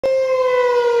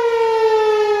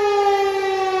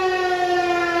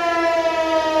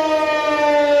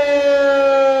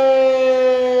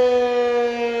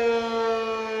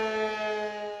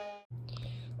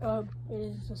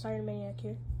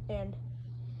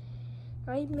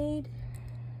I made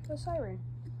a siren.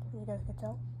 You guys can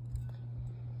tell.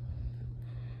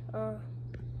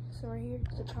 So right here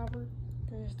is the chopper.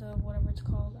 There's the whatever it's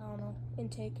called. I don't know.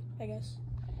 Intake, I guess.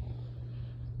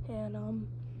 And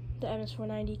the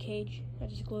MS490 cage. I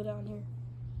just glued down here.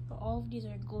 All of these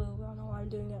are glue. I don't know why I'm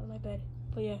doing that on my bed.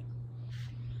 But yeah.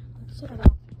 Let's set it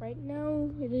up. Right now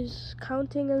it is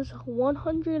counting as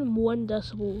 101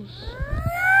 decibels.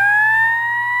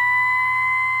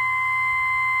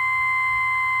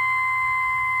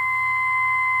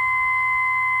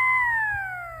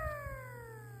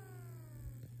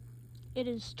 It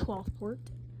is 12 port.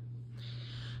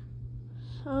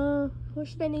 What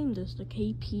should I name this? The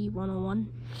KP101?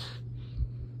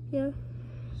 Yeah,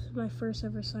 this is my first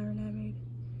ever siren I made.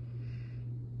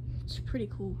 It's pretty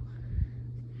cool.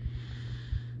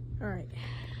 Alright,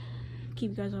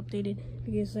 keep you guys updated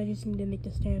because I just need to make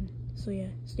the stand. So yeah,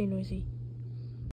 stay noisy.